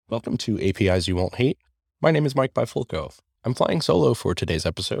Welcome to APIs You Won't Hate. My name is Mike Bifulco. I'm flying solo for today's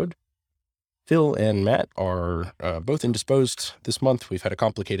episode. Phil and Matt are both indisposed this month. We've had a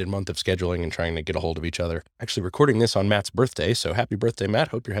complicated month of scheduling and trying to get a hold of each other. Actually recording this on Matt's birthday, so happy birthday, Matt.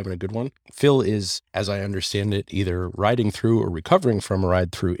 Hope you're having a good one. Phil is, as I understand it, either riding through or recovering from a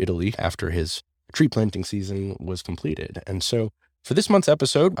ride through Italy after his tree planting season was completed. And so for this month's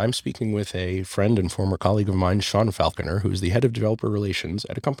episode, I'm speaking with a friend and former colleague of mine, Sean Falconer, who's the head of developer relations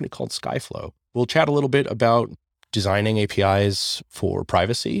at a company called Skyflow. We'll chat a little bit about designing APIs for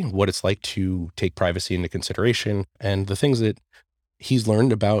privacy, what it's like to take privacy into consideration, and the things that he's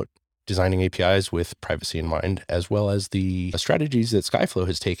learned about designing APIs with privacy in mind, as well as the strategies that Skyflow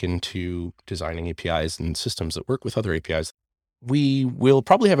has taken to designing APIs and systems that work with other APIs. We will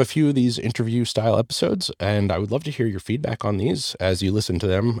probably have a few of these interview style episodes, and I would love to hear your feedback on these as you listen to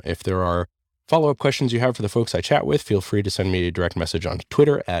them. If there are follow-up questions you have for the folks I chat with, feel free to send me a direct message on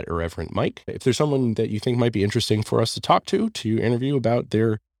Twitter at IrreverentMike. If there's someone that you think might be interesting for us to talk to interview about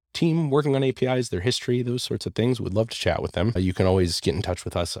their team working on APIs, their history, those sorts of things, we'd love to chat with them. You can always get in touch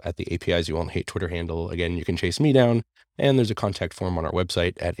with us at the APIs You Won't Hate Twitter handle. Again, you can chase me down, and there's a contact form on our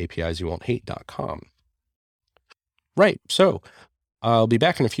website at apisyouwon'thate.com. Right, so I'll be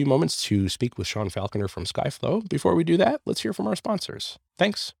back in a few moments to speak with Sean Falconer from Skyflow. Before we do that, let's hear from our sponsors.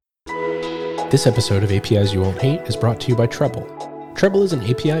 Thanks. This episode of APIs You Won't Hate is brought to you by Treble. Treble is an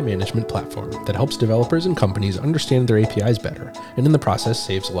API management platform that helps developers and companies understand their APIs better, and in the process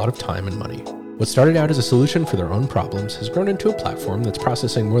saves a lot of time and money. What started out as a solution for their own problems has grown into a platform that's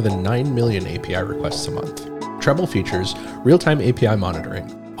processing more than 9 million API requests a month. Treble features real-time API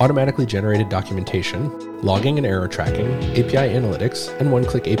monitoring, automatically generated documentation, logging and error tracking, API analytics, and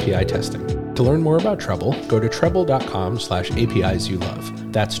one-click API testing. To learn more about Treble, go to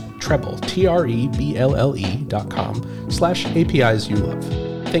treble.com/APIsYouLove. That's Treble,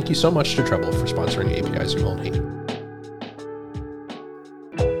 TREBLE.com/APIsYouLove. Thank you so much to Treble for sponsoring APIs You Won't Hate.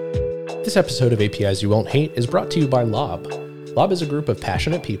 This episode of APIs You Won't Hate is brought to you by Lob. Lob is a group of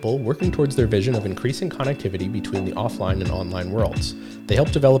passionate people working towards their vision of increasing connectivity between the offline and online worlds. They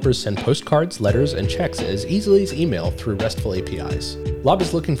help developers send postcards, letters, and checks as easily as email through RESTful APIs. Lob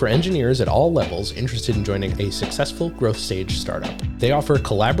is looking for engineers at all levels interested in joining a successful growth stage startup. They offer a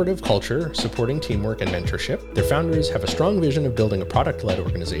collaborative culture, supporting teamwork and mentorship. Their founders have a strong vision of building a product-led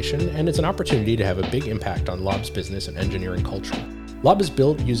organization, and it's an opportunity to have a big impact on Lob's business and engineering culture. Lob is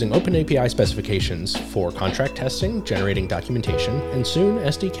built using OpenAPI specifications for contract testing, generating documentation, and soon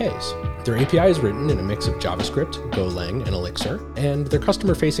SDKs. Their API is written in a mix of JavaScript, Golang, and Elixir, and their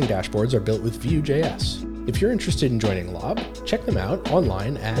customer-facing dashboards are built with Vue.js. If you're interested in joining Lob, check them out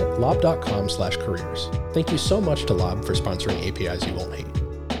online at lob.com/careers. Thank you so much to Lob for sponsoring APIs You Won't Hate.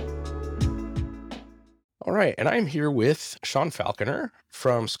 All right, and I'm here with Sean Falconer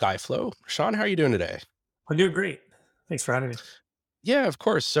from Skyflow. Sean, how are you doing today? I'm doing great. Thanks for having me. Yeah, of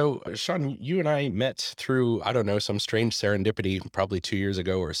course. So, Sean, you and I met through, I don't know, some strange serendipity probably 2 years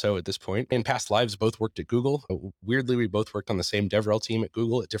ago or so at this point. In past lives, both worked at Google. Weirdly, we both worked on the same DevRel team at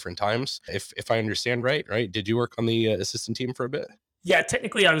Google at different times. If I understand right? Did you work on the assistant team for a bit? Yeah,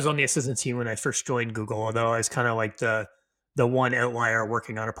 technically I was on the assistant team when I first joined Google, although I was kind of like the one outlier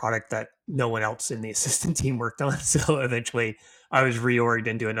working on a product that no one else in the assistant team worked on. So eventually I was reorged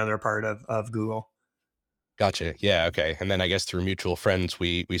into another part of Google. Gotcha. Yeah. Okay. And then I guess through mutual friends,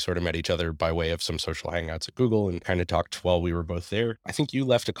 we sort of met each other by way of some social hangouts at Google and kind of talked while we were both there. I think you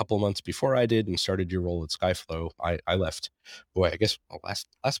left a couple months before I did and started your role at Skyflow. I left, boy, I guess last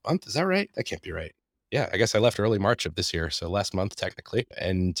month. Is that right? That can't be right. Yeah. I guess I left early March of this year. So last month, technically.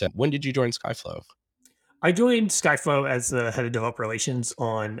 And when did you join Skyflow? I joined Skyflow as the head of developer relations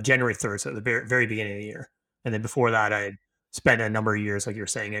on January 3rd, so at the very beginning of the year. And then before that, I had spent a number of years, like you were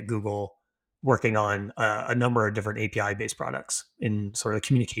saying, at Google working on a number of different API-based products in sort of the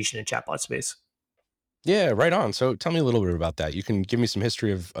communication and chatbot space. Yeah, right on. So tell me a little bit about that. You can give me some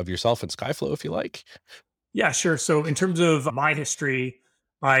history of yourself and Skyflow if you like. Yeah, sure. So in terms of my history,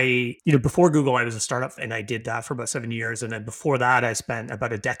 before Google, I was a startup and I did that for about 7 years. And then before that, I spent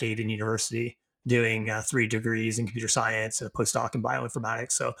about a decade in university doing 3 degrees in computer science and a postdoc in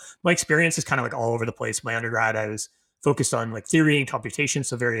bioinformatics. So my experience is kind of like all over the place. My undergrad, I was focused on like theory and computation,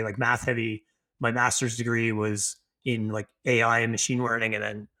 so very like math heavy. My master's degree was in like AI and machine learning. And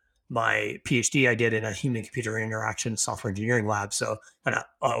then my PhD I did in a human computer interaction software engineering lab. So kind of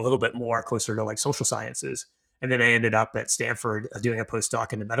a little bit more closer to like social sciences. And then I ended up at Stanford doing a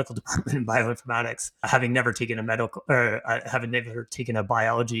postdoc in the medical department in bioinformatics, having never taken a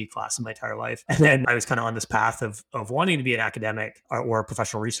biology class in my entire life. And then I was kind of on this path of wanting to be an academic or a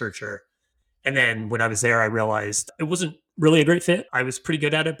professional researcher. And then when I was there, I realized it wasn't really a great fit. I was pretty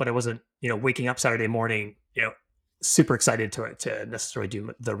good at it, but I wasn't, waking up Saturday morning, super excited to necessarily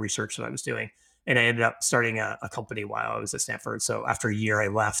do the research that I was doing. And I ended up starting a company while I was at Stanford. So after a year, I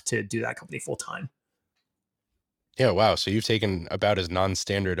left to do that company full time. Yeah, wow. So you've taken about as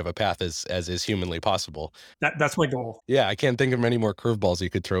non-standard of a path as is humanly possible. That's my goal. Yeah, I can't think of many more curveballs you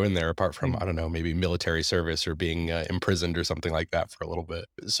could throw in there apart from, Mm. I don't know, maybe military service or being imprisoned or something like that for a little bit.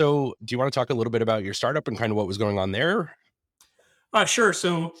 So, do you want to talk a little bit about your startup and kind of what was going on there? Sure.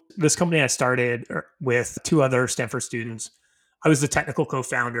 So this company I started with two other Stanford students. I was the technical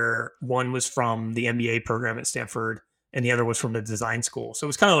co-founder. One was from the MBA program at Stanford, and the other was from the design school. So it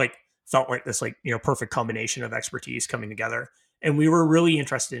was kind of like felt like this perfect combination of expertise coming together. And we were really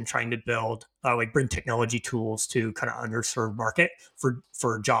interested in trying to build bring technology tools to kind of underserved market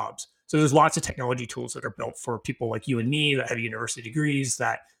for jobs. So there's lots of technology tools that are built for people like you and me that have university degrees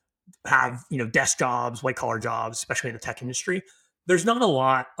that have desk jobs, white collar jobs, especially in the tech industry. There's not a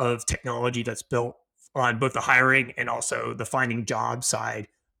lot of technology that's built on both the hiring and also the finding job side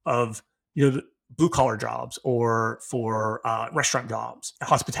of the blue collar jobs or for restaurant jobs,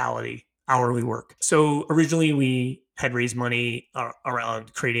 hospitality, hourly work. So originally we had raised money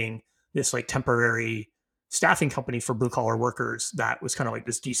around creating this like temporary staffing company for blue collar workers that was kind of like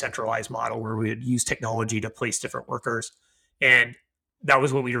this decentralized model where we would use technology to place different workers. And that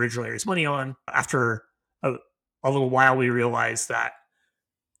was what we originally raised money on. After a little while, we realized that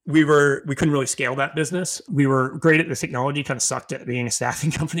we couldn't really scale that business. We were great at the technology, kind of sucked at being a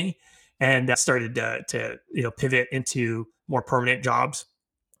staffing company, and that started to pivot into more permanent jobs.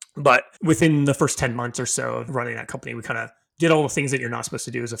 But within the first 10 months or so of running that company, we kind of did all the things that you're not supposed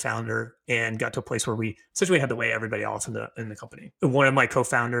to do as a founder and got to a place where we essentially had to lay everybody off in the company. One of my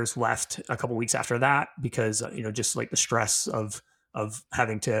co-founders left a couple of weeks after that because just like the stress of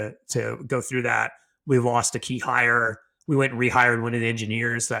having to go through that. We lost a key hire. We went and rehired one of the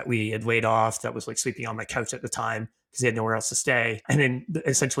engineers that we had laid off that was like sleeping on my couch at the time because he had nowhere else to stay. And then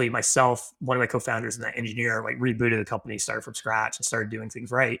essentially myself, one of my co-founders and that engineer like rebooted the company, started from scratch and started doing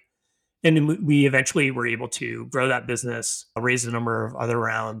things right. And then we eventually were able to grow that business, raise a number of other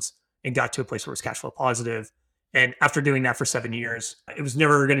rounds, and got to a place where it was cash flow positive. And after doing that for 7 years, it was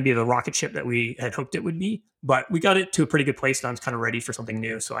never going to be the rocket ship that we had hoped it would be, but we got it to a pretty good place and I was kind of ready for something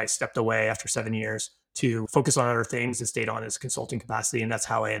new. So I stepped away after 7 years to focus on other things and stayed on as consulting capacity. And that's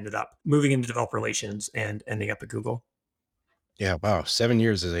how I ended up moving into developer relations and ending up at Google. Yeah, wow. 7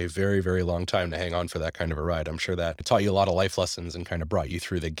 years is a very, very long time to hang on for that kind of a ride. I'm sure that taught you a lot of life lessons and kind of brought you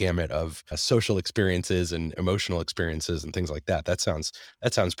through the gamut of social experiences and emotional experiences and things like that. That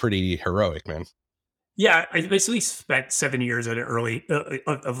sounds pretty heroic, man. Yeah, I basically spent 7 years at an early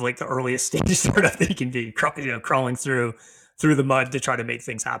of like the earliest stage startup that you can be, crawling through the mud to try to make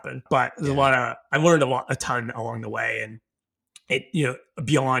things happen. But there's Yeah. I learned a ton along the way, and it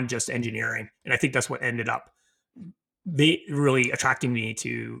beyond just engineering, and I think that's what ended up really attracting me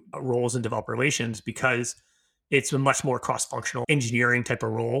to roles in developer relations because it's a much more cross-functional engineering type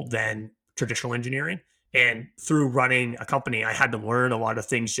of role than traditional engineering. And through running a company, I had to learn a lot of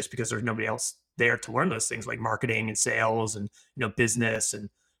things just because there's nobody else there to learn those things like marketing and sales and business and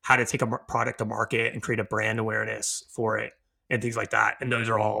how to take a product to market and create a brand awareness for it and things like that. And those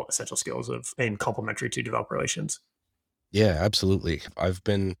are all essential skills of and complementary to developer relations. Yeah, absolutely. I've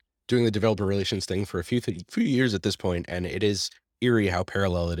been doing the developer relations thing for a few years at this point, and it is eerie how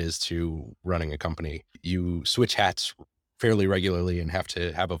parallel it is to running a company. You switch hats fairly regularly and have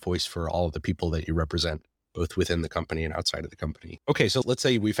to have a voice for all of the people that you represent, both within the company and outside of the company. Okay, so let's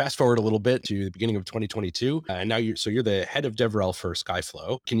say we fast forward a little bit to the beginning of 2022, and now you're the head of DevRel for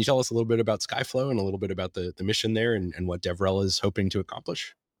Skyflow. Can you tell us a little bit about Skyflow and a little bit about the mission there and what DevRel is hoping to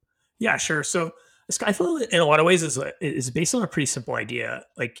accomplish? Yeah, sure. So Skyflow, in a lot of ways, is based on a pretty simple idea.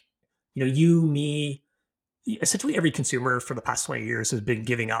 Like, you, me, essentially every consumer for the past 20 years has been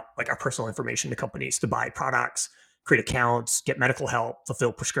giving up like our personal information to companies to buy products, create accounts, get medical help,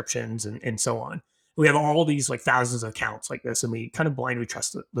 fulfill prescriptions, and so on. We have all these like thousands of accounts like this, and we kind of blindly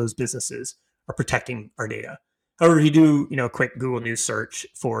trust that those businesses are protecting our data. However, if you do, a quick Google News search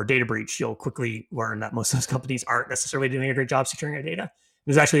for data breach, you'll quickly learn that most of those companies aren't necessarily doing a great job securing our data.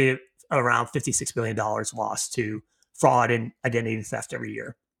 There's actually around $56 billion lost to fraud and identity theft every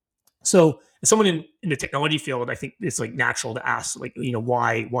year. So as someone in the technology field, I think it's like natural to ask, like,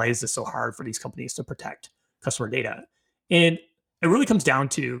 why is this so hard for these companies to protect customer data? And it really comes down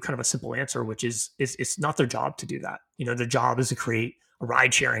to kind of a simple answer, which is it's not their job to do that. Their job is to create a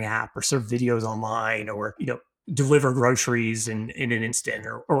ride sharing app or serve videos online or, deliver groceries in an instant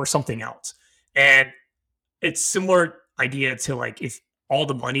or something else. And it's similar idea to like if all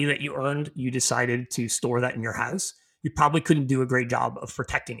the money that you earned, you decided to store that in your house, you probably couldn't do a great job of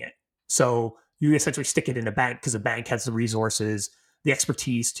protecting it. So you essentially stick it in a bank because the bank has the resources, the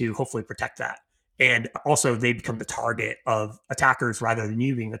expertise to hopefully protect that. And also, they become the target of attackers rather than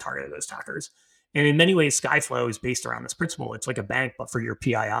you being the target of those attackers. And in many ways, Skyflow is based around this principle. It's like a bank, but for your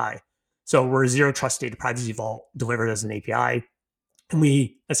PII. So we're a zero trust data privacy vault delivered as an API. And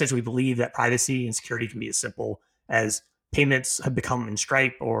we essentially believe that privacy and security can be as simple as payments have become in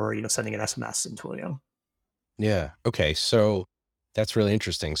Stripe or, sending an SMS in Twilio. Yeah. Okay. So that's really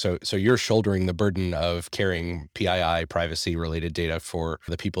interesting. So you're shouldering the burden of carrying PII privacy related data for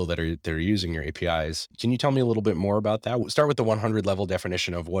the people that are using your APIs. Can you tell me a little bit more about that? We'll start with the 100 level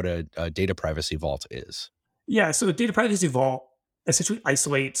definition of what a data privacy vault is. Yeah. So data privacy vault essentially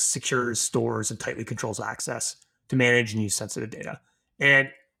isolates, secures, stores, and tightly controls access to manage and use sensitive data. And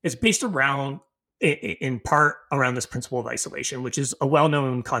it's based around, in part, around this principle of isolation, which is a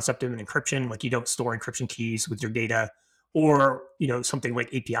well-known concept of an encryption. Like, you don't store encryption keys with your data, or something like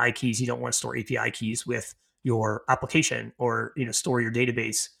API keys. You don't want to store API keys with your application, or store your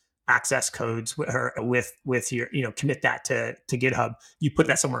database access codes with your commit that to GitHub. You put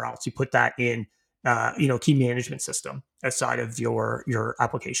that somewhere else. You put that in key management system outside of your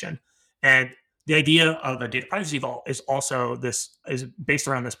application. And the idea of a data privacy vault is also is based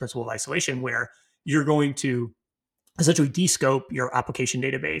around this principle of isolation, where you're going to essentially descope your application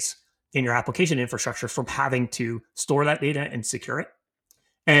database in your application infrastructure from having to store that data and secure it.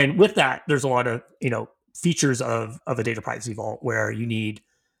 And with that, there's a lot of features of a data privacy vault, where you need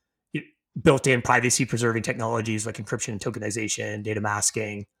built-in privacy preserving technologies like encryption and tokenization, data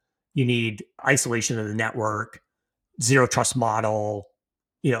masking. You need isolation of the network, zero trust model,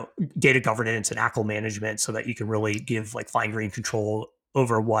 data governance and ACL management, so that you can really give like fine grained control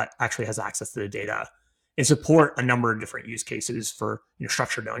over what actually has access to the data, and support a number of different use cases for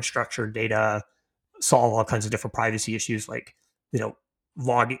structured and unstructured data, solve all kinds of different privacy issues like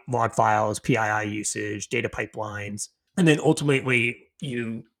log files, PII usage, data pipelines. And then ultimately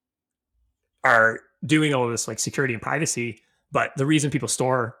you are doing all of this like security and privacy, but the reason people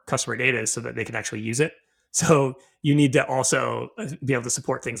store customer data is so that they can actually use it. So you need to also be able to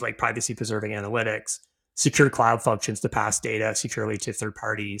support things like privacy preserving analytics, secure cloud functions to pass data securely to third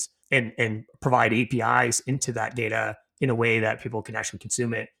parties, and provide APIs into that data in a way that people can actually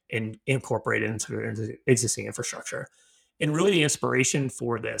consume it and incorporate it into their existing infrastructure. And really the inspiration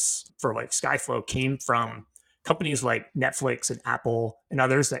for this, for like Skyflow, came from companies like Netflix and Apple and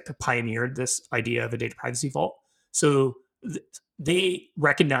others that pioneered this idea of a data privacy vault. So they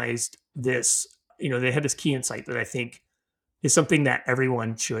recognized this, they had this key insight that I think is something that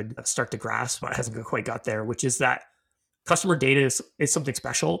everyone should start to grasp, but hasn't quite got there, which is that customer data is something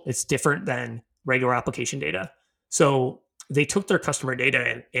special. It's different than regular application data. So they took their customer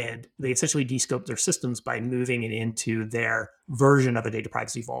data and they essentially descoped their systems by moving it into their version of a data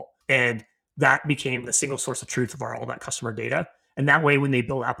privacy vault. And that became the single source of truth of all that customer data. And that way, when they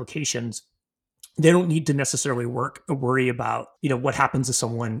build applications, they don't need to necessarily worry about what happens if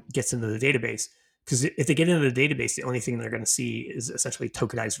someone gets into the database. Because if they get into the database, the only thing they're going to see is essentially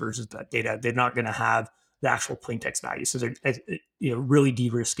tokenized versions of that data. They're not going to have the actual plain text value. So they're really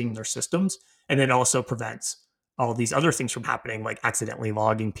de-risking their systems, and then also prevents all these other things from happening, like accidentally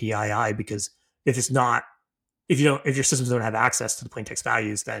logging PII. Because if your systems don't have access to the plain text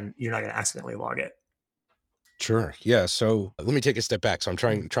values, then you're not going to accidentally log it. Sure. Yeah. So let me take a step back. So I'm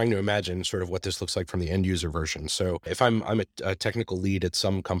trying to imagine sort of what this looks like from the end user version. So if I'm a technical lead at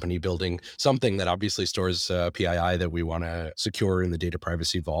some company building something that obviously stores PII that we want to secure in the data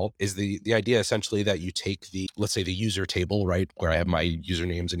privacy vault, is the idea essentially that you take let's say the user table, right, where I have my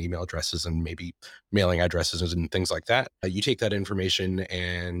usernames and email addresses and maybe mailing addresses and things like that. You take that information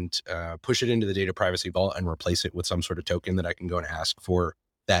and push it into the data privacy vault and replace it with some sort of token that I can go and ask for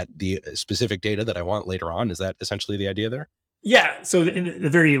that the specific data that I want later on. Is that essentially the idea there? Yeah. So in the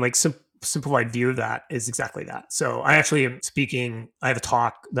very like simplified view of that is exactly that. So I actually am speaking. I have a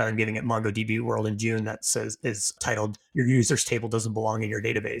talk that I'm giving at MongoDB World in June that is titled "Your Users Table Doesn't Belong in Your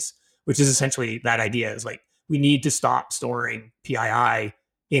Database," which is essentially that idea. Is like, we need to stop storing PII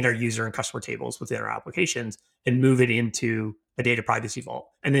in our user and customer tables within our applications and move it into a data privacy vault,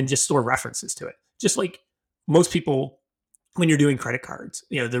 and then just store references to it. Just like most people, when you're doing credit cards,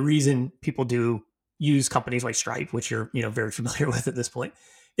 the reason people do use companies like Stripe, which you're very familiar with at this point,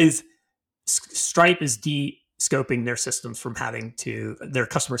 is Stripe is de-scoping their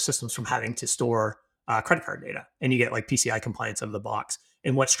customer systems from having to store credit card data, and you get like PCI compliance out of the box.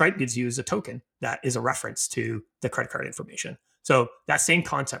 And what Stripe gives you is a token that is a reference to the credit card information. So that same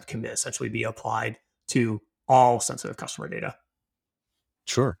concept can essentially be applied to all sensitive customer data.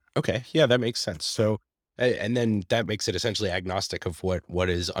 Sure. Okay. Yeah, that makes sense. So, and then that makes it essentially agnostic of what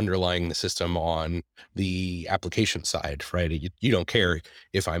is underlying the system on the application side, right? You don't care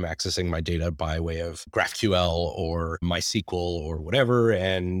if I'm accessing my data by way of GraphQL or MySQL or whatever.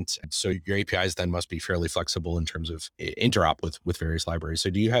 And so your APIs then must be fairly flexible in terms of interop with various libraries. So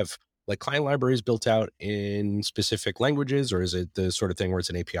do you have like client libraries built out in specific languages, or is it the sort of thing where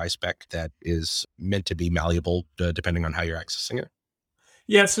it's an API spec that is meant to be malleable depending on how you're accessing it?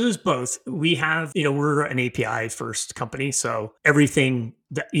 Yeah, so there's both. We have, we're an API first company. So everything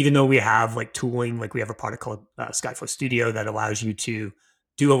that, even though we have like tooling, like we have a product called Skyflow Studio that allows you to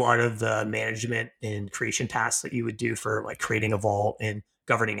do a lot of the management and creation tasks that you would do for like creating a vault and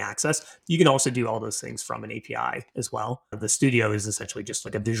governing access. You can also do all those things from an API as well. The studio is essentially just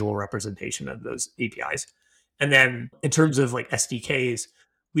like a visual representation of those APIs. And then in terms of like SDKs,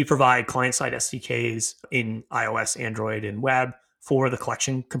 we provide client side SDKs in iOS, Android, and web for the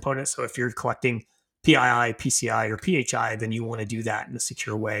collection component. So if you're collecting PII, PCI, or PHI, then you want to do that in a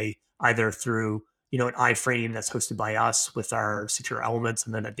secure way, either through an iframe that's hosted by us with our secure elements,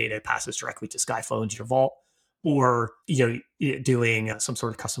 and then that data passes directly to Skyflow into your vault, or doing some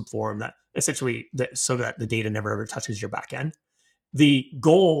sort of custom form that essentially so that the data never ever touches your backend. The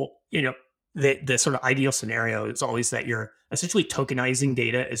goal, the sort of ideal scenario is always that you're essentially tokenizing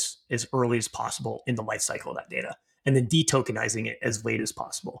data as early as possible in the life cycle of that data, and then detokenizing it as late as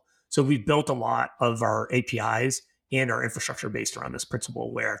possible. So we've built a lot of our APIs and our infrastructure based around this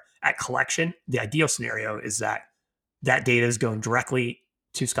principle, where at collection, the ideal scenario is that that data is going directly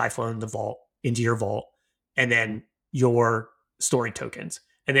to Skyflow in the vault, into your vault, and then you're storing tokens.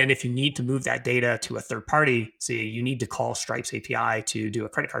 And then if you need to move that data to a third party, say you need to call Stripe's API to do a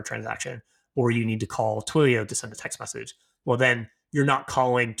credit card transaction, or you need to call Twilio to send a text message, well, then you're not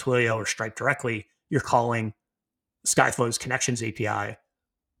calling Twilio or Stripe directly. You're calling Skyflow's connections API,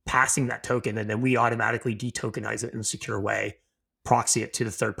 passing that token, and then we automatically detokenize it in a secure way, proxy it to the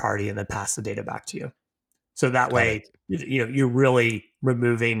third party, and then pass the data back to you. So that Got it. way, you're really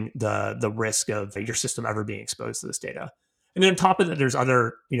removing the risk of your system ever being exposed to this data. And then on top of that, there's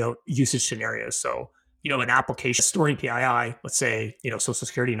other usage scenarios. So an application storing PII, let's say social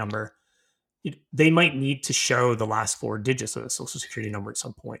security number, they might need to show the last four digits of the social security number at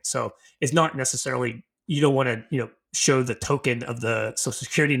some point. So it's not necessarily, you don't want to show the token of the social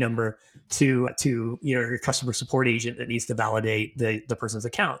security number to your customer support agent that needs to validate the person's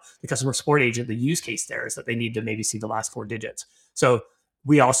account. The customer support agent, the use case there is that they need to maybe see the last four digits. So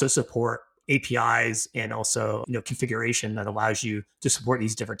we also support APIs and also configuration that allows you to support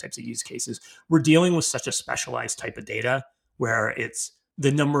these different types of use cases. We're dealing with such a specialized type of data where it's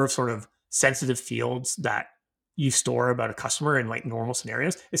the number of sort of sensitive fields that you store about a customer in like normal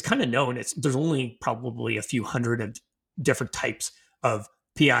scenarios is kind of known. There's only probably a few hundred of different types of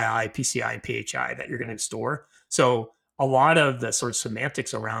PII, PCI, and PHI that you're going to store. So a lot of the sort of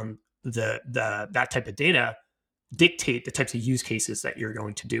semantics around that type of data dictate the types of use cases that you're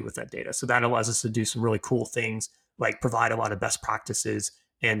going to do with that data. So that allows us to do some really cool things, like provide a lot of best practices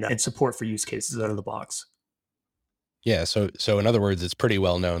and support for use cases out of the box. Yeah. So in other words, it's pretty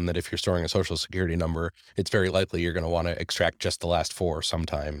well known that if you're storing a social security number, it's very likely you're going to want to extract just the last four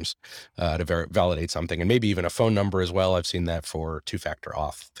sometimes to validate something, and maybe even a phone number as well. I've seen that for two-factor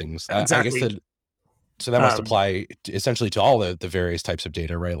auth things. I guess Exactly. that so that must apply essentially to all the various types of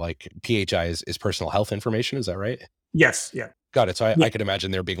data, right? Like PHI is personal health information. Is that right? Yes. Yeah. Got it. So I Yeah. could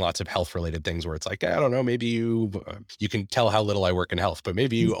imagine there being lots of health related things where it's like, I don't know, maybe you can tell how little I work in health, but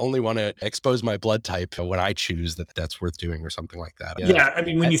maybe you only want to expose my blood type when I choose that's worth doing or something like that. Yeah. Yeah, I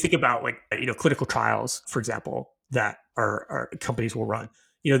mean, when I, you think about like clinical trials, for example, that our companies will run,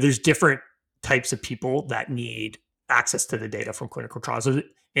 there's different types of people that need access to the data from clinical trials,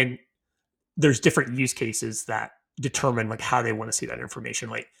 and there's different use cases that determine like how they want to see that information.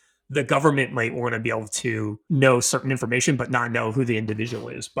 Like the government might want to be able to know certain information, but not know who the individual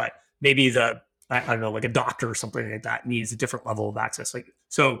is. But maybe I don't know, like a doctor or something like that needs a different level of access. Like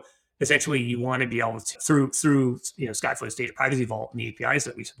so, essentially, you want to be able to through Skyflow's data privacy vault and the APIs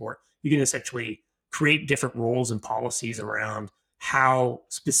that we support, you can essentially create different rules and policies around how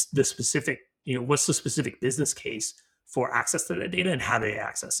the specific what's the specific business case for access to that data and how they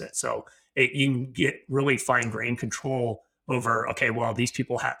access it. So you can get really fine grained control over, okay, well, these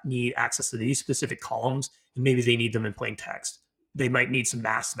people need access to these specific columns, and maybe they need them in plain text. They might need some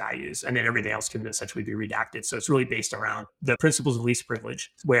mask values, and then everything else can essentially be redacted. So it's really based around the principles of least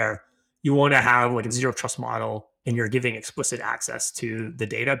privilege, where you want to have like a zero trust model and you're giving explicit access to the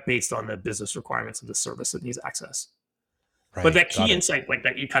data based on the business requirements of the service that needs access. But right. that Got key it. insight, like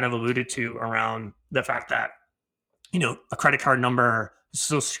that you kind of alluded to around the fact that, a credit card number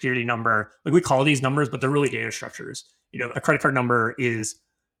social security number. Like we call these numbers, but they're really data structures. A credit card number is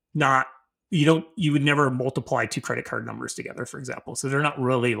not, you would never multiply two credit card numbers together, for example. So they're not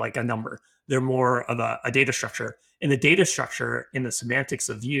really like a number. They're more of a data structure. And the data structure and the semantics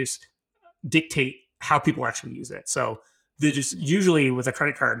of use dictate how people actually use it. So they just usually with a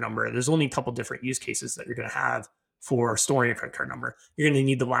credit card number, there's only a couple different use cases that you're going to have for storing a credit card number. You're going to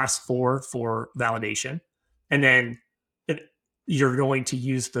need the last four for validation. And then you're going to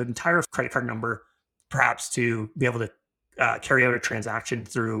use the entire credit card number perhaps to be able to carry out a transaction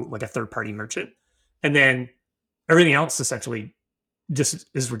through like a third party merchant. And then everything else essentially just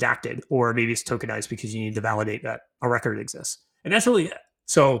is redacted, or maybe it's tokenized because you need to validate that a record exists. And that's really it.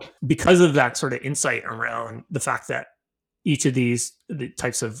 So because of that sort of insight around the fact that each of these the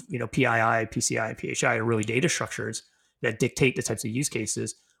types of PII, PCI, and PHI are really data structures that dictate the types of use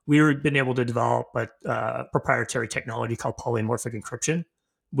cases, we've been able to develop a proprietary technology called polymorphic encryption,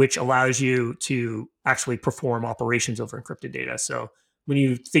 which allows you to actually perform operations over encrypted data. So when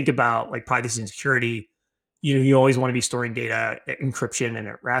you think about like privacy and security, you always want to be storing data at encryption and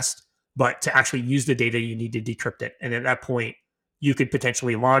at rest, but to actually use the data, you need to decrypt it. And at that point, you could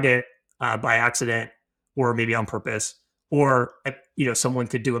potentially log it by accident or maybe on purpose, or someone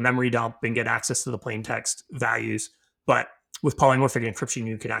could do a memory dump and get access to the plain text values. But with polymorphic encryption,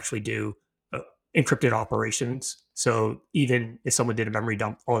 you can actually do encrypted operations. So even if someone did a memory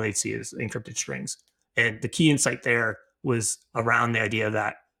dump, all they'd see is encrypted strings. And the key insight there was around the idea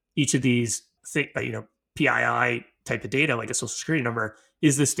that each of these PII type of data, like a social security number,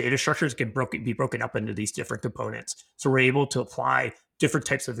 is this data structures can be broken up into these different components. So we're able to apply different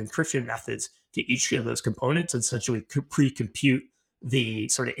types of encryption methods to each of those components and essentially pre-compute the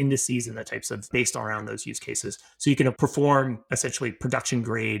sort of indices and the types of based around those use cases. So you can perform essentially production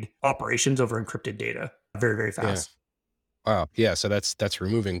grade operations over encrypted data very, very fast. Yeah. Wow. Yeah. So that's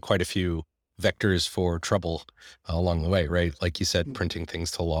removing quite a few vectors for trouble along the way, right? Like you said, printing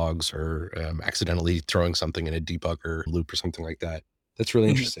things to logs or accidentally throwing something in a debugger loop or something like that. That's really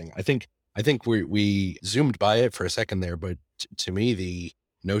interesting. I think we zoomed by it for a second there, but to me, the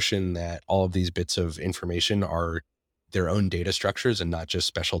notion that all of these bits of information are their own data structures and not just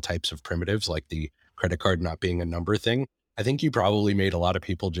special types of primitives, like the credit card not being a number thing, I think you probably made a lot of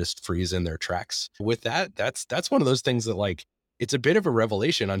people just freeze in their tracks with that. That's one of those things that like, it's a bit of a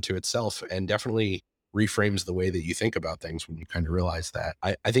revelation unto itself and definitely reframes the way that you think about things when you kind of realize that.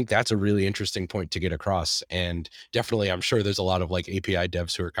 I think that's a really interesting point to get across. And definitely, I'm sure there's a lot of like API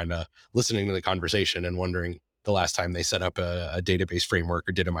devs who are kind of listening to the conversation and wondering the last time they set up a database framework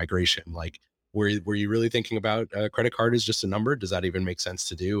or did a migration, like, were you really thinking about a credit card as just a number? Does that even make sense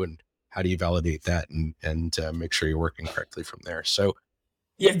to do? And how do you validate that and make sure you're working correctly from there? So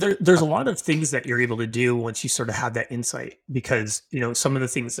yeah, there's a lot of things that you're able to do once you sort of have that insight, because some of the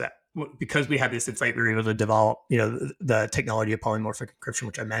things that because we had this insight, we were able to develop the technology of polymorphic encryption,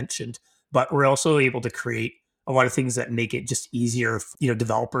 which I mentioned, but we're also able to create a lot of things that make it just easier,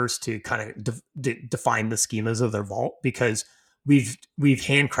 developers to kind of define the schemas of their vault, because we've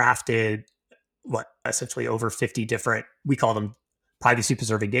handcrafted essentially over 50 different, we call them privacy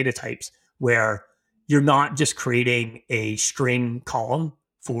preserving data types, where you're not just creating a string column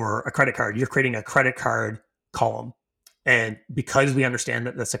for a credit card, you're creating a credit card column. And because we understand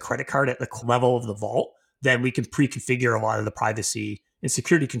that that's a credit card at the level of the vault, then we can pre-configure a lot of the privacy and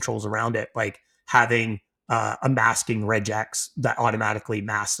security controls around it, like having a masking regex that automatically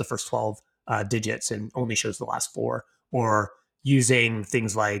masks the first 12 digits and only shows the last four, or using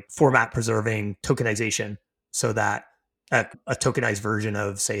things like format preserving tokenization so that a tokenized version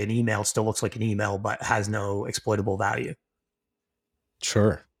of, say, an email still looks like an email but has no exploitable value.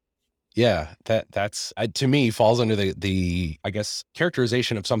 Sure. Yeah, that's to me falls under the I guess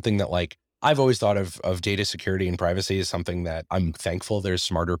characterization of something that like I've always thought of data security and privacy as something that I'm thankful there's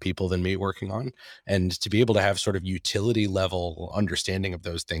smarter people than me working on. And to be able to have sort of utility level understanding of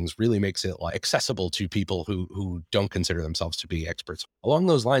those things really makes it like accessible to people who don't consider themselves to be experts. Along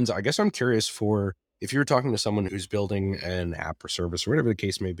those lines, I guess I'm curious for if you're talking to someone who's building an app or service or whatever the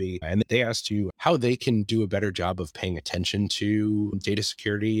case may be, and they asked you how they can do a better job of paying attention to data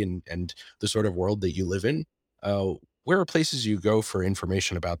security and the sort of world that you live in, where are places you go for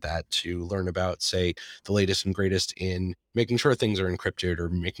information about that to learn about, say, the latest and greatest in making sure things are encrypted or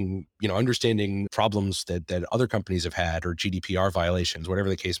making, understanding problems that other companies have had or GDPR violations, whatever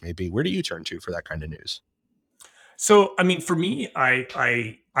the case may be? Where do you turn to for that kind of news? So, I mean, for me, I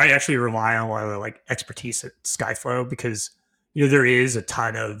actually rely on a lot of like expertise at Skyflow, because there is a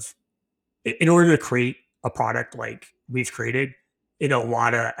ton of, in order to create a product like we've created, a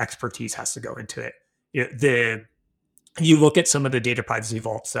lot of expertise has to go into it. The you look at some of the data privacy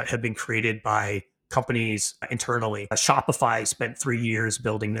vaults that have been created by companies internally. Shopify spent 3 years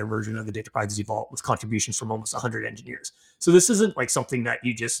building their version of the data privacy vault with contributions from almost 100 engineers. So this isn't like something that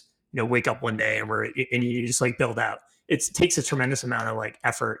you just wake up one day and you just like build out. It takes a tremendous amount of like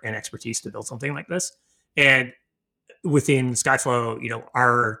effort and expertise to build something like this. And within Skyflow,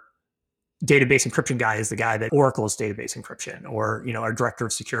 our database encryption guy is the guy that Oracle's database encryption, or our director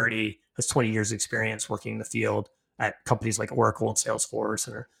of security has 20 years experience working in the field at companies like Oracle and Salesforce,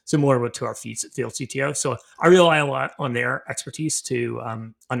 and are similar to our field CTO. So I rely a lot on their expertise to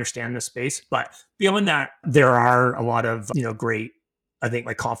understand this space. But beyond that, there are a lot of great, I think,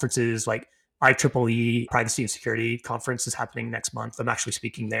 like conferences like IEEE Privacy and Security Conference is happening next month. I'm actually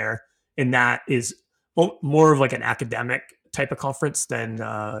speaking there, and that is more of like an academic type of conference than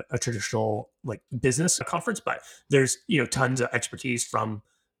a traditional like business conference. But there's tons of expertise from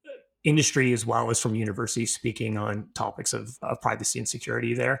industry as well as from universities speaking on topics of privacy and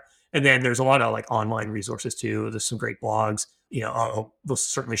security there. And then there's a lot of like online resources too. There's some great blogs. We'll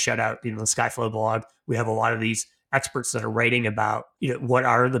certainly shout out the Skyflow blog. We have a lot of these experts that are writing about what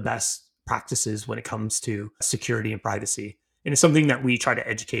are the best practices when it comes to security and privacy. And it's something that we try to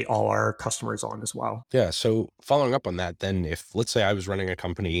educate all our customers on as well. Yeah. So following up on that, then if let's say I was running a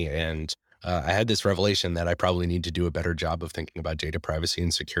company and I had this revelation that I probably need to do a better job of thinking about data privacy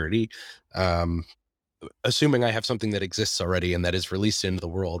and security, um, assuming I have something that exists already and that is released into the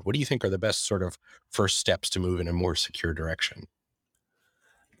world, what do you think are the best sort of first steps to move in a more secure direction?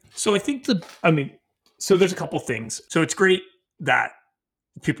 So I think so there's a couple things. So it's great that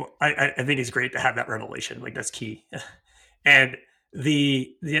I think it's great to have that revelation. Like that's key. And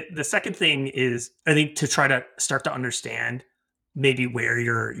the second thing is, I think, to try to start to understand maybe where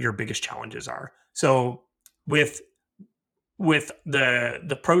your biggest challenges are. So with the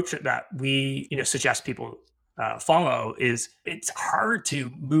approach that we suggest people follow, is it's hard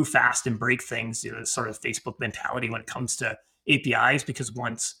to move fast and break things, sort of Facebook mentality when it comes to APIs, because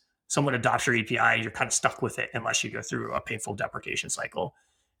once someone adopts your API, you're kind of stuck with it unless you go through a painful deprecation cycle.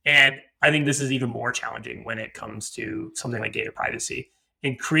 And I think this is even more challenging when it comes to something like data privacy.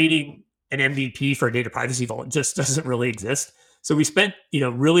 And creating an MVP for a data privacy vault just doesn't really exist. So we spent,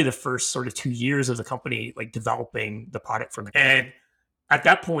 really the first sort of 2 years of the company like developing the product from it. And at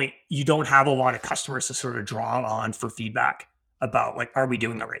that point, you don't have a lot of customers to sort of draw on for feedback about like, are we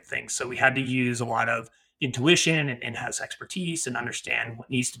doing the right thing? So we had to use a lot of intuition and in-house expertise and understand what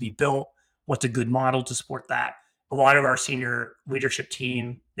needs to be built, what's a good model to support that. A lot of our senior leadership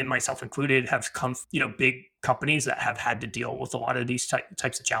team, and myself included, have come, big companies that have had to deal with a lot of these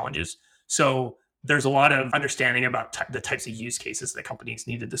types of challenges. So there's a lot of understanding about the types of use cases that companies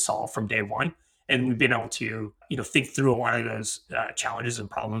needed to solve from day one. And we've been able to, think through a lot of those challenges and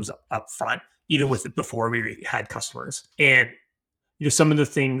problems up front, even with it before we had customers. And, some of the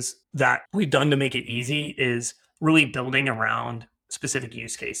things that we've done to make it easy is really building around specific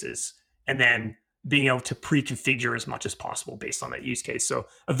use cases and then being able to pre-configure as much as possible based on that use case. So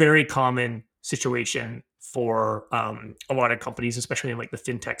a very common situation for a lot of companies, especially in like the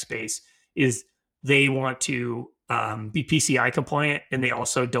fintech space, is they want to be PCI compliant, and they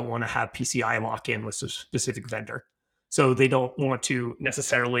also don't want to have PCI lock-in with a specific vendor. So they don't want to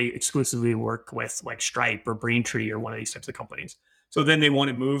necessarily exclusively work with like Stripe or Braintree or one of these types of companies. So then they want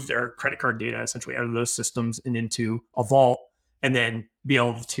to move their credit card data essentially out of those systems and into a vault, and then be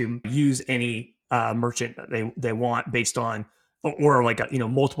able to use any merchant that they want based on, or like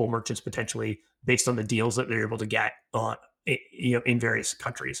multiple merchants potentially based on the deals that they're able to get on in various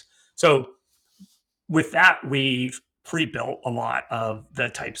countries. So with that, we've pre-built a lot of the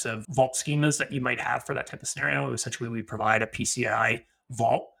types of vault schemas that you might have for that type of scenario. Essentially, we provide a PCI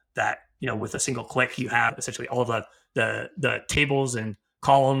vault that with a single click, you have essentially all of the tables and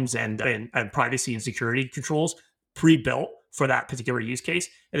columns and privacy and security controls pre-built for that particular use case.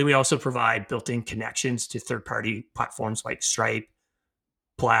 And then we also provide built-in connections to third-party platforms like Stripe,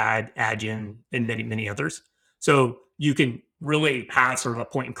 Plaid, Adyen, and many, many others. So you can really have sort of a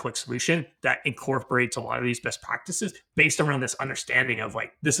point-and-click solution that incorporates a lot of these best practices based around this understanding of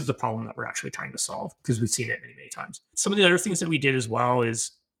like, this is the problem that we're actually trying to solve, because we've seen it many, many times. Some of the other things that we did as well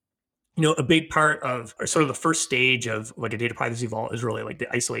is, a big part of, or sort of the first stage of like a data privacy vault, is really like the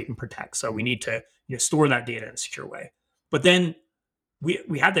isolate and protect. So we need to store that data in a secure way. But then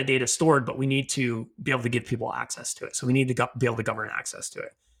we have that data stored, but we need to be able to give people access to it. So we need to be able to govern access to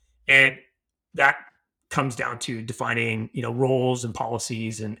it. And that comes down to defining, roles and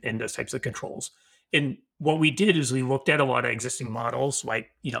policies and those types of controls. And what we did is we looked at a lot of existing models like,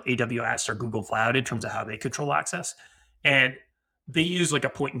 AWS or Google Cloud in terms of how they control access. And they use like a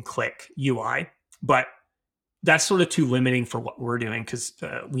point and click UI, but that's sort of too limiting for what we're doing because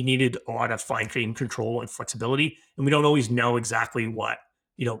we needed a lot of fine grained control and flexibility, and we don't always know exactly what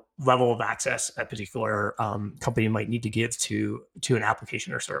level of access a particular company might need to give to an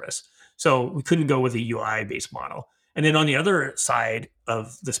application or service. So we couldn't go with a UI based model. And then on the other side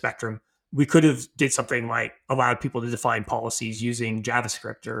of the spectrum, we could have did something like allowed people to define policies using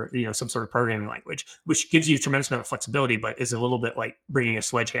JavaScript or some sort of programming language, which gives you a tremendous amount of flexibility, but is a little bit like bringing a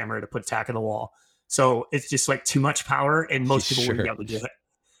sledgehammer to put a tack in the wall. So it's just like too much power, and most people wouldn't be Sure. able to do it.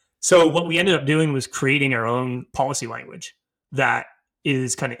 So what we ended up doing was creating our own policy language that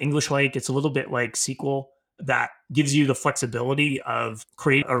is kind of English-like. It's a little bit like SQL that gives you the flexibility of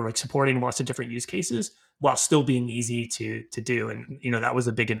create or like supporting lots of different use cases while still being easy to do. And that was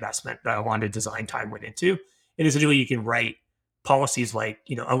a big investment that a lot of design time went into. And essentially, you can write policies like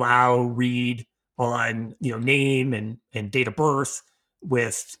allow read on name and date of birth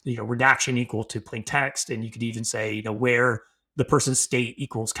with redaction equal to plain text, and you could even say where the person's state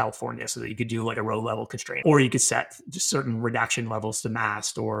equals California, so that you could do like a row level constraint, or you could set just certain redaction levels to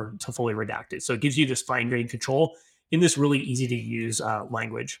masked or to fully redacted. So it gives you just fine grained control in this really easy to use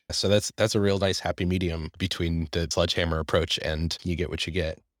language. So that's a real nice happy medium between the sledgehammer approach and you get what you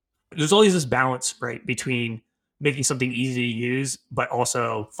get. There's always this balance, right, between making something easy to use, but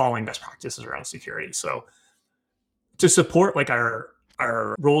also following best practices around security. So to support like our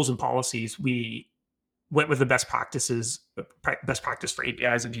rules and policies, we went with the best practice for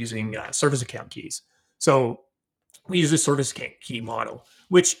APIs of using service account keys. So we use a service key model,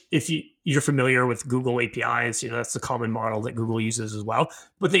 which if you're familiar with Google APIs, that's the common model that Google uses as well.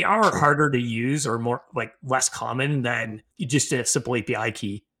 But they are Sure. harder to use or more like less common than just a simple API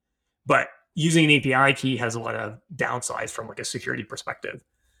key. But using an API key has a lot of downsides from like a security perspective.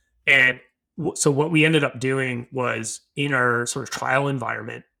 And so what we ended up doing was in our sort of trial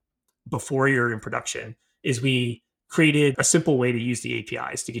environment before you're in production is we created a simple way to use the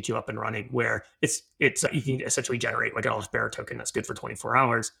APIs to get you up and running where it's you can essentially generate like an Alice Bearer token that's good for 24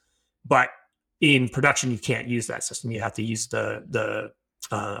 hours. But in production, you can't use that system. You have to use the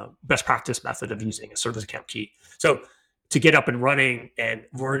best practice method of using a service account key. So to get up and running and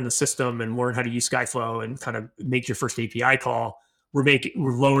learn the system and learn how to use Skyflow and kind of make your first API call, we're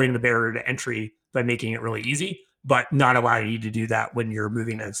lowering the barrier to entry by making it really easy, but not allowing you to do that when you're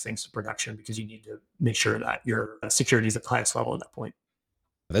moving those things to production because you need to make sure that your security is at the highest level at that point.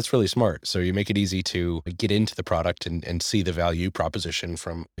 That's really smart. So you make it easy to get into the product and see the value proposition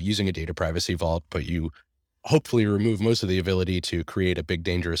from using a data privacy vault, but you hopefully remove most of the ability to create a big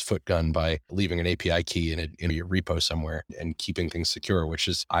dangerous foot gun by leaving an API key in your repo somewhere and keeping things secure, which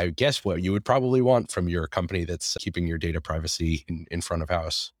is, I guess, what you would probably want from your company that's keeping your data privacy in front of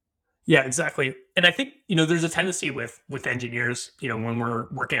house. Yeah, exactly. And I think, there's a tendency with engineers, when we're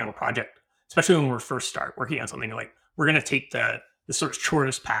working on a project, especially when we're first start working on something, like we're going to take the sort of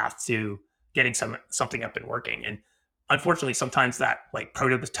shortest path to getting something up and working. And unfortunately, sometimes that like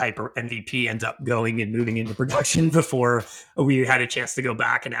prototype or MVP ends up going and moving into production before we had a chance to go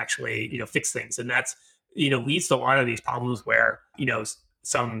back and actually, fix things. And that's, leads to a lot of these problems where,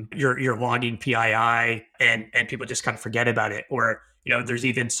 some you're logging PII and people just kind of forget about it. Or, there's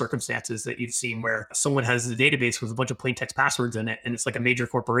even circumstances that you've seen where someone has a database with a bunch of plain text passwords in it, and it's like a major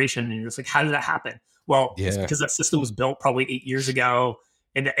corporation. And you're just like, how did that happen? Well, it's Yeah, because that system was built probably 8 years ago,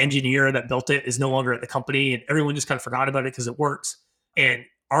 and the engineer that built it is no longer at the company, and everyone just kind of forgot about it because it works. And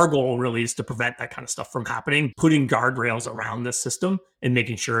our goal really is to prevent that kind of stuff from happening, putting guardrails around this system and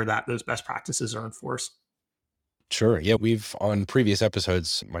making sure that those best practices are enforced. sure. Yeah, we've on previous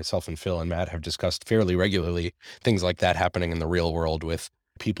episodes, myself and Phil and Matt have discussed fairly regularly things like that happening in the real world with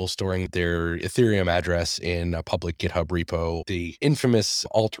people storing their Ethereum address in a public GitHub repo, the infamous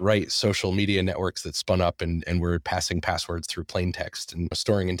alt-right social media networks that spun up and were passing passwords through plain text and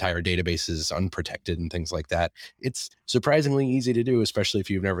storing entire databases unprotected and things like that. It's surprisingly easy to do, especially if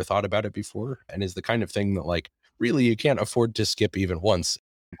you've never thought about it before, and is the kind of thing that like really you can't afford to skip even once.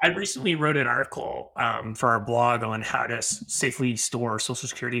 I recently wrote an article for our blog on how to safely store social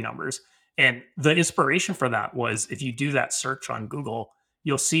security numbers. And the inspiration for that was if you do that search on Google,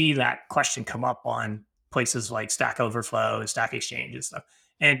 you'll see that question come up on places like Stack Overflow and Stack Exchange and stuff.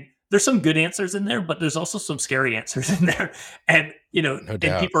 And there's some good answers in there, but there's also some scary answers in there. And, No and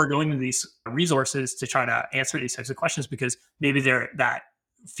doubt. people are going to these resources to try to answer these types of questions because maybe that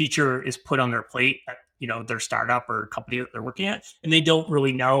feature is put on their plate at their startup or company that they're working at, and they don't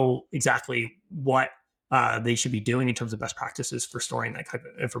really know exactly what they should be doing in terms of best practices for storing that type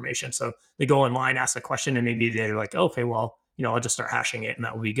of information. So they go online, ask the question, and maybe they're like, oh, okay, well, I'll just start hashing it, and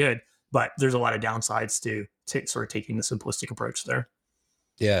that will be good. But there's a lot of downsides to sort of taking the simplistic approach there.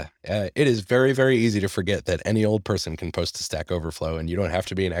 Yeah, it is very, very easy to forget that any old person can post to Stack Overflow, and you don't have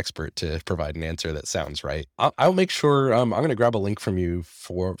to be an expert to provide an answer that sounds right. I'll make sure I'm going to grab a link from you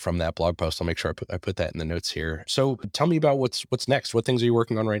from that blog post. I'll make sure I put that in the notes here. So tell me about what's next. What things are you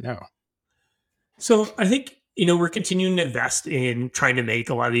working on right now? So I think, we're continuing to invest in trying to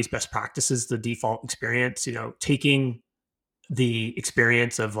make a lot of these best practices the default experience, taking the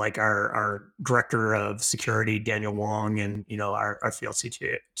experience of like our director of security, Daniel Wong, and, our field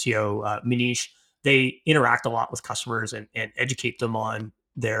CTO, Manish. They interact a lot with customers and educate them on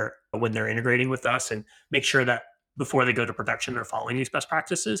when they're integrating with us, and make sure that before they go to production, they're following these best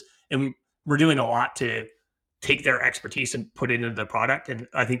practices. And we're doing a lot to take their expertise and put it into the product. And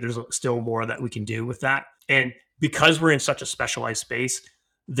I think there's still more that we can do with that. And because we're in such a specialized space,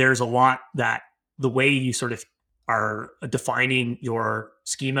 there's a lot that the way you sort of are defining your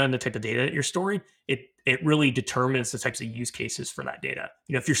schema and the type of data that you're storing, it really determines the types of use cases for that data.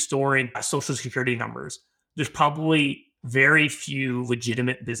 If you're storing social security numbers, there's probably very few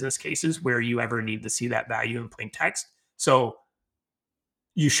legitimate business cases where you ever need to see that value in plain text. So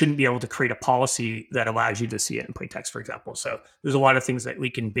you shouldn't be able to create a policy that allows you to see it in plain text, for example. So there's a lot of things that we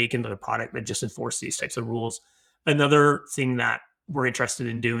can bake into the product that just enforce these types of rules. Another thing that we're interested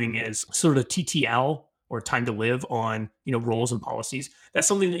in doing is sort of TTL, or time to live, on roles and policies. That's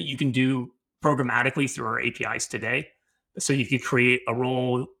something that you can do programmatically through our APIs today. So you could create a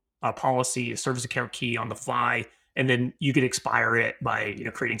role, a policy, a service account key on the fly, and then you could expire it by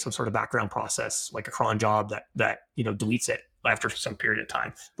creating some sort of background process like a cron job that deletes it after some period of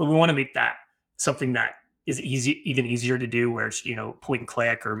time. But we want to make that something that is even easier to do, where it's point and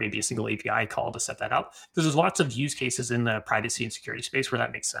click, or maybe a single API call to set that up. Because there's lots of use cases in the privacy and security space where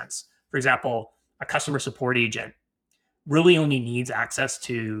that makes sense. For example, a customer support agent really only needs access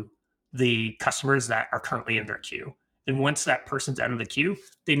to the customers that are currently in their queue. And once that person's out of the queue,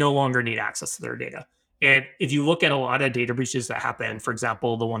 they no longer need access to their data. And if you look at a lot of data breaches that happen, for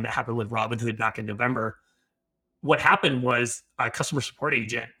example, the one that happened with Robinhood back in November, what happened was a customer support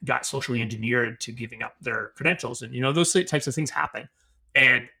agent got socially engineered to giving up their credentials. And, those types of things happen.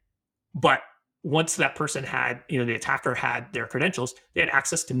 But once that person had, the attacker had their credentials, they had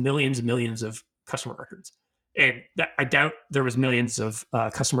access to millions and millions of customer records. And I doubt there was millions of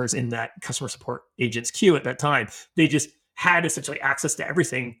customers in that customer support agent's queue at that time. They just had essentially access to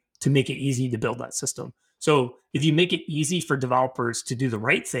everything to make it easy to build that system. So if you make it easy for developers to do the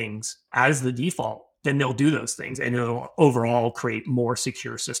right things as the default, then they'll do those things, and it'll overall create more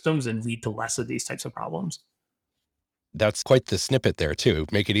secure systems and lead to less of these types of problems. That's quite the snippet there too.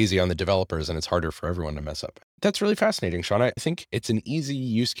 Make it easy on the developers and it's harder for everyone to mess up. That's really fascinating, Sean. I think it's an easy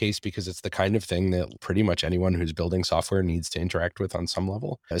use case because it's the kind of thing that pretty much anyone who's building software needs to interact with on some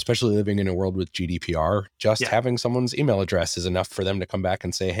level, especially living in a world with GDPR. Just having someone's email address is enough for them to come back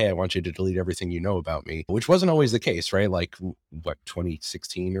and say, hey, I want you to delete everything you know about me, which wasn't always the case, right? Like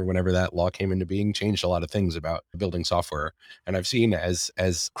 2016 or whenever that law came into being changed a lot of things about building software. And I've seen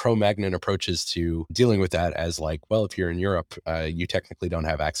as Cro-Magnon approaches to dealing with that as like, well, if you're in Europe, you technically don't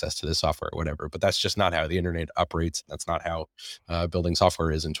have access to this software or whatever, but that's just not how the internet operates. That's not how building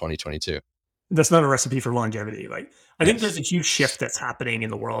software is in 2022. That's not a recipe for longevity. Like, I think there's a huge shift that's happening in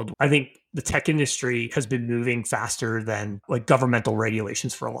the world. I think the tech industry has been moving faster than like governmental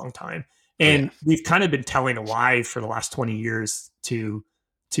regulations for a long time. And we've kind of been telling a lie for the last 20 years to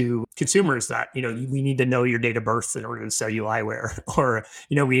consumers that, we need to know your date of birth in order to sell you eyewear, or,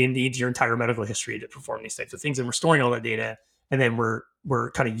 we need your entire medical history to perform these types of things. And we're storing all that data, and then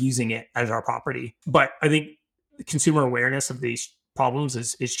we're kind of using it as our property. But I think consumer awareness of these problems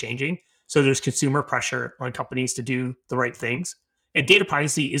is changing. So there's consumer pressure on companies to do the right things. And data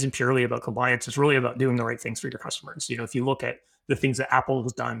privacy isn't purely about compliance. It's really about doing the right things for your customers. If you look at the things that Apple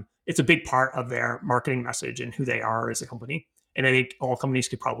has done, it's a big part of their marketing message and who they are as a company. And I think all companies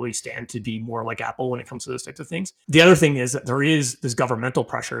could probably stand to be more like Apple when it comes to those types of things. The other thing is that there is this governmental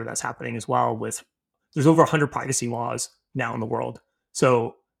pressure that's happening as well. There's over 100 privacy laws now in the world.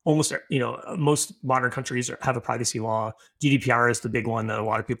 So almost, most modern countries have a privacy law. GDPR is the big one that a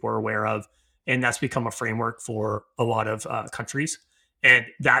lot of people are aware of. And that's become a framework for a lot of countries. And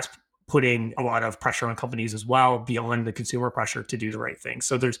that's putting a lot of pressure on companies as well, beyond the consumer pressure to do the right thing.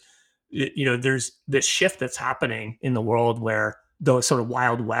 So there's this shift that's happening in the world where the sort of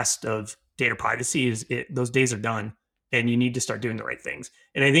wild west of data privacy those days are done, and you need to start doing the right things.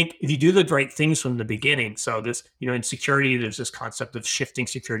 And I think if you do the right things from the beginning, so this, in security, there's this concept of shifting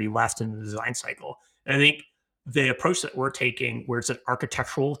security left in the design cycle. And I think the approach that we're taking, where it's an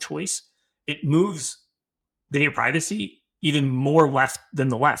architectural choice, it moves the data privacy even more left than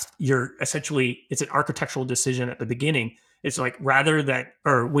the left. It's an architectural decision at the beginning. It's like rather that,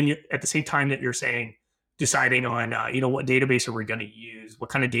 or when you at the same time that you're saying deciding on what database are we going to use, what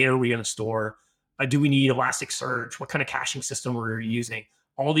kind of data are we going to store, do we need Elasticsearch, what kind of caching system we're using,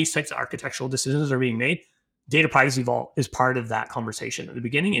 all these types of architectural decisions are being made. Data Privacy Vault is part of that conversation at the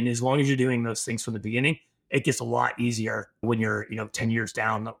beginning, and as long as you're doing those things from the beginning, it gets a lot easier when you're 10 years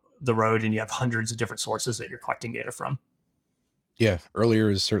down the road and you have hundreds of different sources that you're collecting data from. Yeah,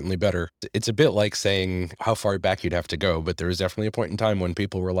 earlier is certainly better. It's a bit like saying how far back you'd have to go, but there was definitely a point in time when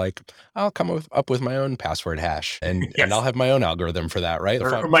people were like, "I'll up with my own password hash, and I'll Yes. have my own algorithm for that." Right?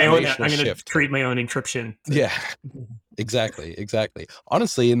 Or my own, Foundational I'm going to shift. create my own encryption. Yeah, exactly, exactly.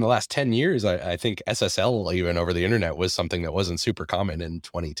 Honestly, in the last 10 years, I think SSL even over the internet was something that wasn't super common in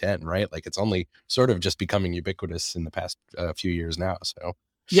 2010, right? Like it's only sort of just becoming ubiquitous in the past few years now. So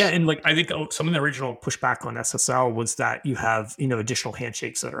Yeah, and like I think some of the original pushback on SSL was that you have additional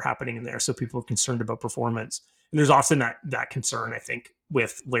handshakes that are happening in there, so people are concerned about performance. And there's often that concern, I think,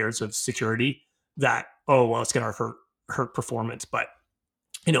 with layers of security that, oh well, it's going to hurt performance. But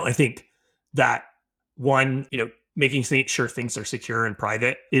I think that one, making sure things are secure and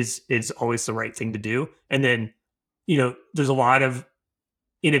private is always the right thing to do. And then there's a lot of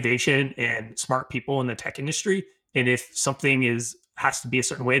innovation and smart people in the tech industry. And if something has to be a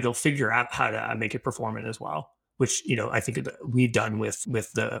certain way, they'll figure out how to make it performant as well. Which I think we've done with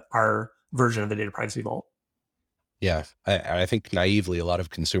our version of the Data Privacy Vault. yeah, I think naively a lot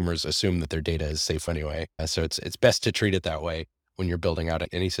of consumers assume that their data is safe anyway. So it's best to treat it that way when you're building out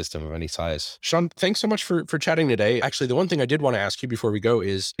any system of any size. Sean, thanks so much for chatting today. Actually, the one thing I did want to ask you before we go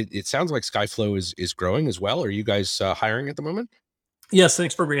is it sounds like Skyflow is growing as well. Are you guys hiring at the moment? Yes,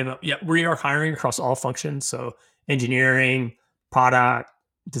 thanks for bringing it up. Yeah, we are hiring across all functions. So engineering, product,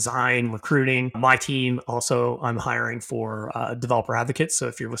 design, recruiting. My team also, I'm hiring for developer advocates. So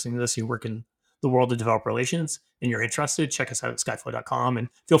if you're listening to this, you work in the world of developer relations and you're interested, check us out at skyflow.com and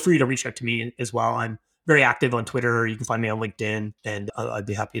feel free to reach out to me as well. I'm very active on Twitter. You can find me on LinkedIn and I'd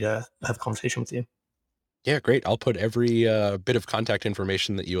be happy to have a conversation with you. Yeah, great. I'll put every bit of contact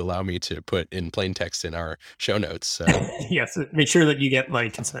information that you allow me to put in plain text in our show notes. Yes, make sure that you get my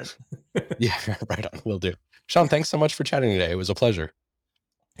consent. Yeah, right on. Will do. Sean, thanks so much for chatting today. It was a pleasure.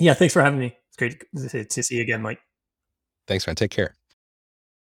 Yeah, thanks for having me. It's great to see you again, Mike. Thanks, man. Take care.